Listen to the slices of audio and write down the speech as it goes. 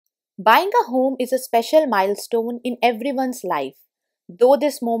Buying a home is a special milestone in everyone's life. Though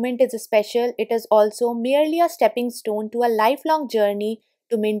this moment is special, it is also merely a stepping stone to a lifelong journey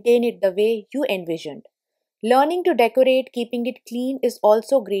to maintain it the way you envisioned. Learning to decorate, keeping it clean is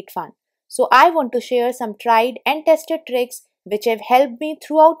also great fun. So I want to share some tried and tested tricks which have helped me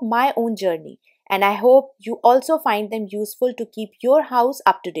throughout my own journey, and I hope you also find them useful to keep your house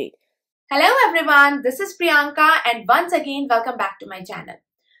up to date. Hello everyone, this is Priyanka and once again welcome back to my channel.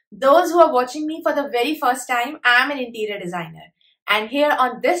 Those who are watching me for the very first time, I am an interior designer, and here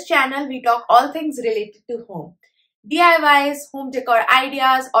on this channel we talk all things related to home. DIYs, home decor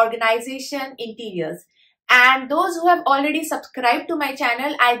ideas, organization, interiors. And those who have already subscribed to my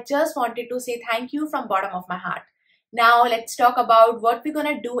channel, I just wanted to say thank you from bottom of my heart. Now let's talk about what we're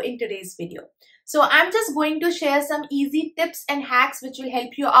gonna do in today's video. So I'm just going to share some easy tips and hacks which will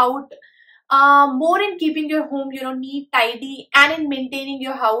help you out more in keeping your home, neat, tidy, and in maintaining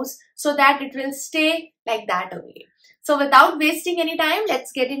your house so that it will stay like that only. So without wasting any time,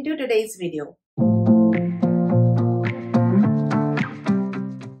 let's get into today's video.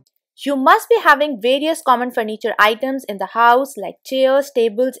 You must be having various common furniture items in the house like chairs,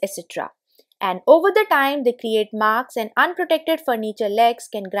 tables, etc. And over the time, they create marks, and unprotected furniture legs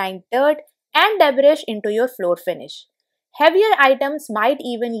can grind dirt and debris into your floor finish. Heavier items might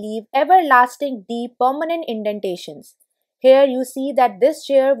even leave everlasting deep permanent indentations. Here you see that this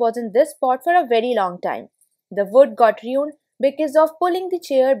chair was in this spot for a very long time. The wood got ruined because of pulling the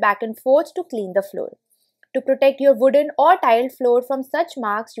chair back and forth to clean the floor. To protect your wooden or tiled floor from such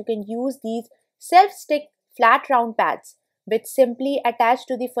marks, you can use these self-stick flat round pads, which simply attach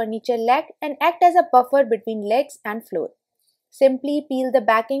to the furniture leg and act as a buffer between legs and floor. Simply peel the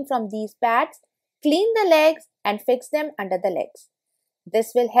backing from these pads, clean the legs, and fix them under the legs.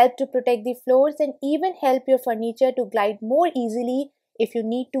 This will help to protect the floors and even help your furniture to glide more easily if you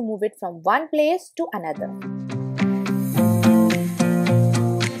need to move it from one place to another.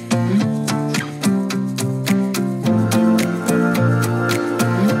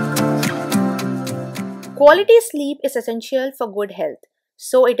 Quality sleep is essential for good health,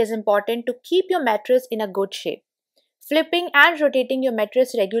 so it is important to keep your mattress in a good shape. Flipping and rotating your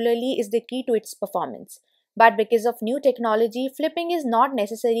mattress regularly is the key to its performance. But because of new technology, flipping is not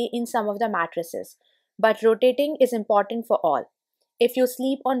necessary in some of the mattresses, but rotating is important for all. If you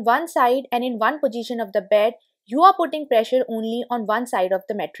sleep on one side and in one position of the bed, you are putting pressure only on one side of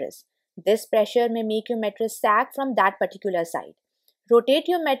the mattress. This pressure may make your mattress sag from that particular side. Rotate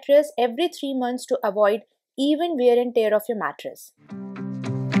your mattress every 3 months to avoid even wear and tear of your mattress.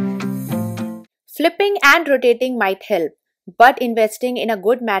 Flipping and rotating might help, but investing in a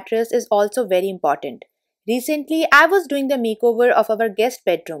good mattress is also very important. Recently, I was doing the makeover of our guest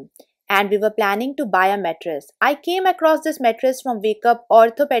bedroom and we were planning to buy a mattress. I came across this mattress from Wakeup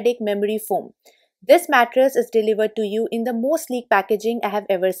Orthopedic memory foam. This mattress is delivered to you in the most sleek packaging I have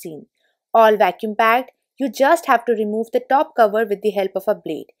ever seen. All vacuum packed, you just have to remove the top cover with the help of a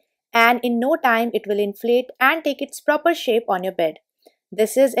blade. And in no time, it will inflate and take its proper shape on your bed.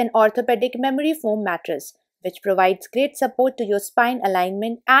 This is an orthopedic memory foam mattress, which provides great support to your spine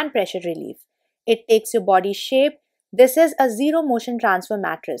alignment and pressure relief. It takes your body shape. This is a zero motion transfer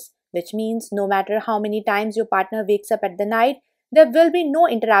mattress, which means no matter how many times your partner wakes up at the night, there will be no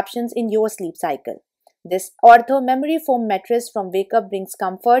interruptions in your sleep cycle. This ortho memory foam mattress from Wakeup brings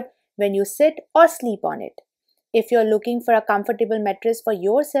comfort when you sit or sleep on it. If you're looking for a comfortable mattress for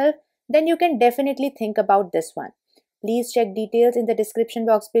yourself, then you can definitely think about this one. Please check details in the description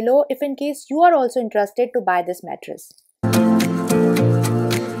box below if in case you are also interested to buy this mattress.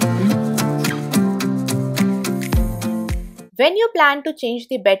 When you plan to change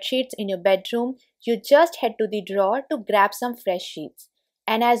the bed sheets in your bedroom, you just head to the drawer to grab some fresh sheets.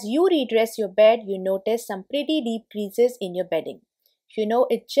 And as you redress your bed, you notice some pretty deep creases in your bedding.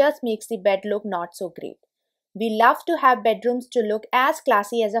 It just makes the bed look not so great. We love to have bedrooms to look as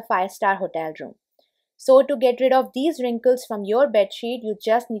classy as a 5-star hotel room. So to get rid of these wrinkles from your bed sheet, you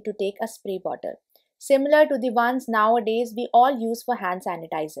just need to take a spray bottle, similar to the ones nowadays we all use for hand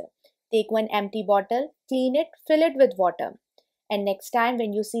sanitizer. Take one empty bottle, clean it, fill it with water. And next time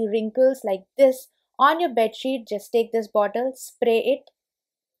when you see wrinkles like this on your bed sheet, just take this bottle, spray it,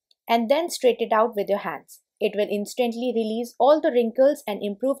 and then straighten it out with your hands. It will instantly release all the wrinkles and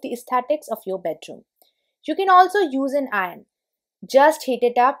improve the aesthetics of your bedroom. You can also use an iron. Just heat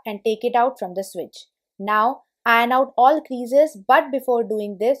it up and take it out from the switch. Now, iron out all creases, but before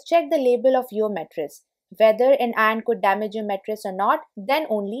doing this, check the label of your mattress. Whether an iron could damage your mattress or not, then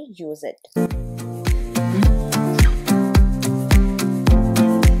only use it.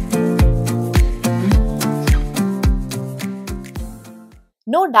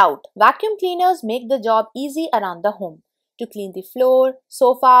 No doubt, vacuum cleaners make the job easy around the home to clean the floor,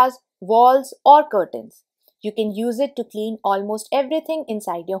 sofas, walls, or curtains. You can use it to clean almost everything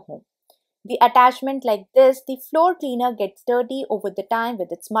inside your home. The attachment like this, the floor cleaner gets dirty over the time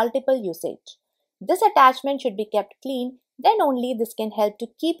with its multiple usage. This attachment should be kept clean, then only this can help to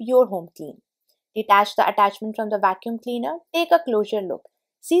keep your home clean. Detach the attachment from the vacuum cleaner, take a closer look.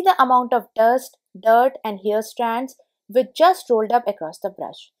 See the amount of dust, dirt and hair strands which just rolled up across the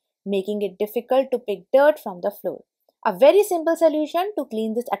brush, making it difficult to pick dirt from the floor. A very simple solution to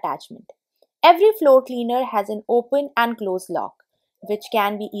clean this attachment. Every floor cleaner has an open and close lock, which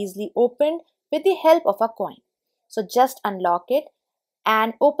can be easily opened with the help of a coin. So just unlock it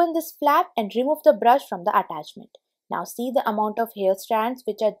and open this flap and remove the brush from the attachment. Now see the amount of hair strands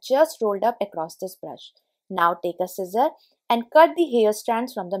which are just rolled up across this brush. Now take a scissor and cut the hair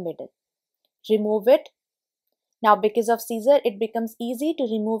strands from the middle. Remove it. Now because of scissor it becomes easy to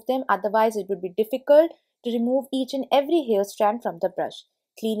remove them, otherwise it would be difficult to remove each and every hair strand from the brush.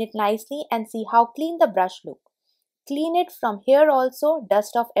 Clean it nicely and see how clean the brush looks. Clean it from here also,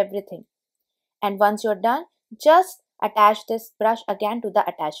 dust off everything. And once you're done, just attach this brush again to the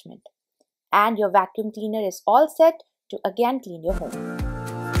attachment. And your vacuum cleaner is all set to again clean your home.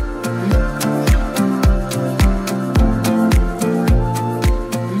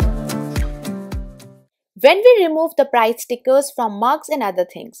 When we remove the price stickers from mugs and other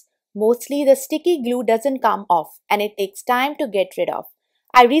things, mostly the sticky glue doesn't come off and it takes time to get rid of.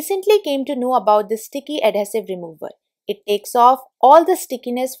 I recently came to know about this sticky adhesive remover. It takes off all the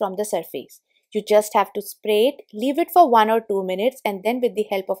stickiness from the surface. You just have to spray it, leave it for 1 or 2 minutes and then with the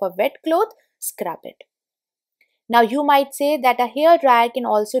help of a wet cloth, scrub it. Now you might say that a hair dryer can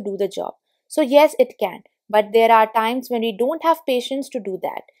also do the job. So yes, it can. But there are times when we don't have patience to do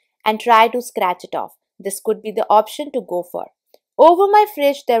that and try to scratch it off. This could be the option to go for. Over my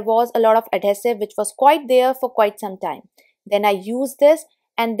fridge, there was a lot of adhesive which was quite there for quite some time. Then I used this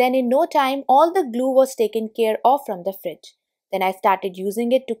and then in no time all the glue was taken care of from the fridge. Then I started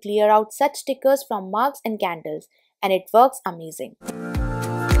using it to clear out such stickers from mugs and candles and it works amazing.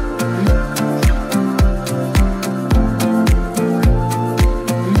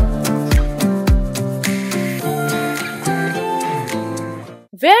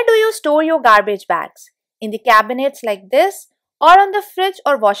 Where do you store your garbage bags? In the cabinets like this or on the fridge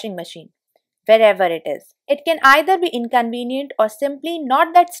or washing machine? Wherever it is. It can either be inconvenient or simply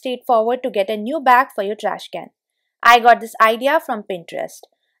not that straightforward to get a new bag for your trash can. I got this idea from Pinterest.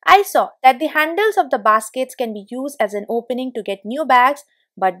 I saw that the handles of the baskets can be used as an opening to get new bags,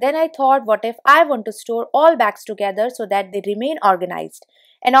 but then I thought, what if I want to store all bags together so that they remain organized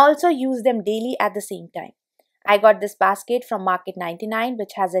and also use them daily at the same time. I got this basket from Market 99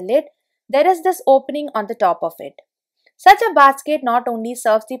 which has a lid. There is this opening on the top of it. Such a basket not only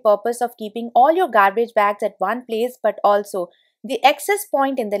serves the purpose of keeping all your garbage bags at one place, but also the access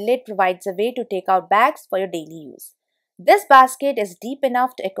point in the lid provides a way to take out bags for your daily use. This basket is deep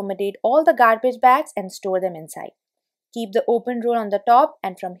enough to accommodate all the garbage bags and store them inside. Keep the open roll on the top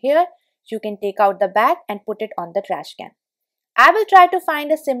and from here you can take out the bag and put it on the trash can. I will try to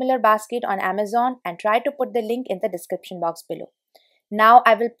find a similar basket on Amazon and try to put the link in the description box below. Now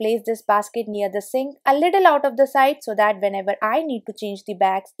I will place this basket near the sink a little out of the side so that whenever I need to change the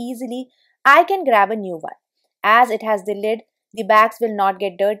bags easily, I can grab a new one. As it has the lid, the bags will not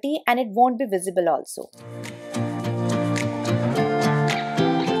get dirty and it won't be visible also.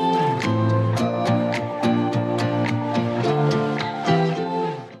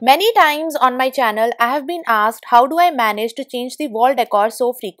 Many times on my channel, I have been asked how do I manage to change the wall decor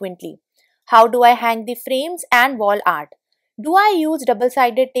so frequently? How do I hang the frames and wall art? Do I use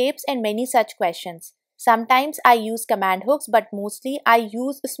double-sided tapes and many such questions? Sometimes I use command hooks but mostly I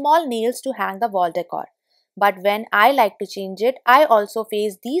use small nails to hang the wall decor. But when I like to change it, I also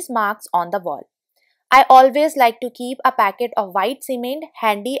face these marks on the wall. I always like to keep a packet of white cement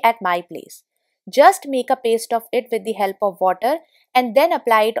handy at my place. Just make a paste of it with the help of water and then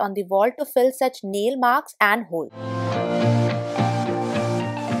apply it on the wall to fill such nail marks and holes.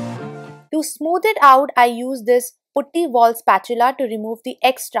 To smooth it out, I use this putty wall spatula to remove the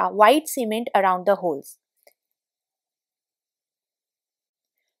extra white cement around the holes.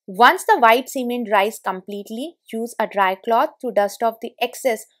 Once the white cement dries completely, use a dry cloth to dust off the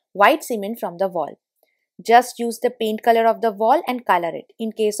excess white cement from the wall. Just use the paint color of the wall and color it.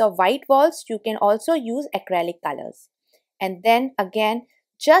 In case of white walls, you can also use acrylic colors. And then again,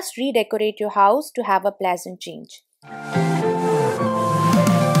 just redecorate your house to have a pleasant change.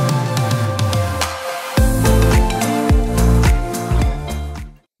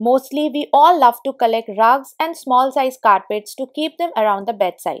 Mostly, we all love to collect rugs and small size carpets to keep them around the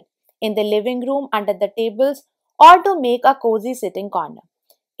bedside, in the living room, under the tables, or to make a cozy sitting corner.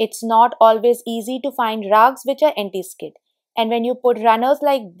 It's not always easy to find rugs which are anti-skid. And when you put runners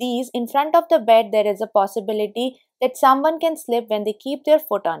like these in front of the bed, there is a possibility that someone can slip when they keep their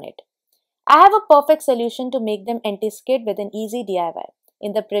foot on it. I have a perfect solution to make them anti-skid with an easy DIY.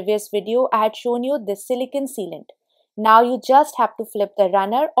 In the previous video, I had shown you this silicone sealant. Now you just have to flip the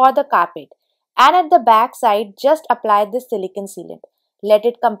runner or the carpet, and at the back side just apply this silicone sealant. Let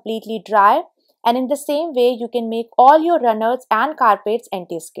it completely dry, and in the same way you can make all your runners and carpets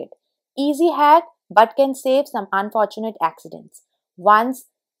anti-skid. Easy hack, but can save some unfortunate accidents. Once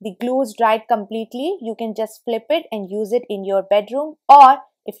the glue is dried completely, you can just flip it and use it in your bedroom, or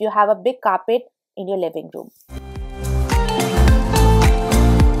if you have a big carpet, in your living room.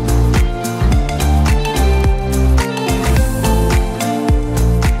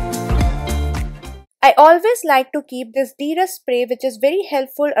 I always like to keep this de-rust spray, which is very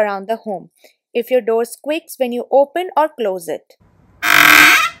helpful around the home if your door squeaks when you open or close it.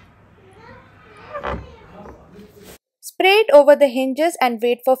 Spray it over the hinges and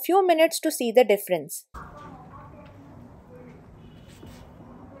wait for a few minutes to see the difference.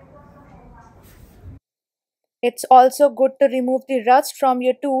 It's also good to remove the rust from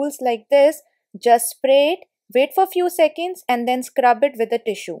your tools like this. Just spray it, wait for a few seconds, and then scrub it with a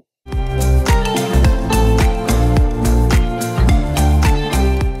tissue.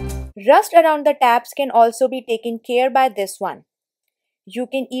 Rust around the taps can also be taken care by this one. You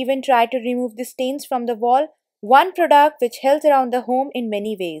can even try to remove the stains from the wall, one product which helps around the home in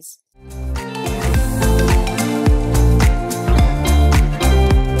many ways.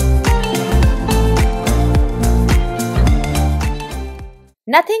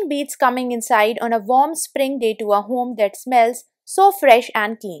 Nothing beats coming inside on a warm spring day to a home that smells so fresh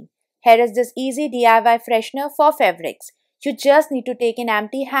and clean. Here is this easy DIY freshener for fabrics. You just need to take an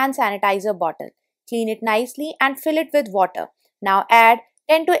empty hand sanitizer bottle, clean it nicely and fill it with water. Now add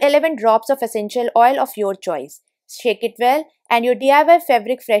 10 to 11 drops of essential oil of your choice. Shake it well and your DIY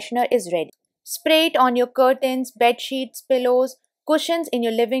fabric freshener is ready. Spray it on your curtains, bed sheets, pillows, cushions in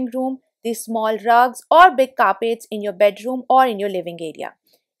your living room, the small rugs or big carpets in your bedroom or in your living area.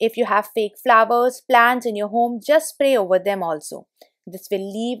 If you have fake flowers, plants in your home, just spray over them also. This will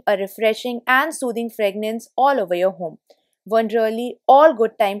leave a refreshing and soothing fragrance all over your home. One really all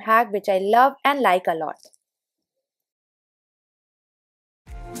good time hack which I love and like a lot.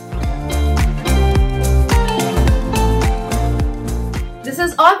 This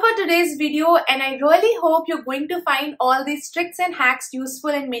is all for today's video, and I really hope you're going to find all these tricks and hacks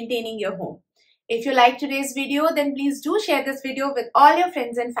useful in maintaining your home. If you like today's video, then please do share this video with all your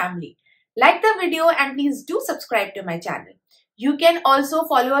friends and family. Like the video and please do subscribe to my channel. You can also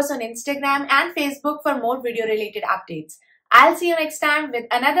follow us on Instagram and Facebook for more video related updates. I'll see you next time with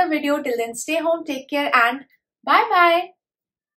another video. Till then, stay home, take care, and bye bye.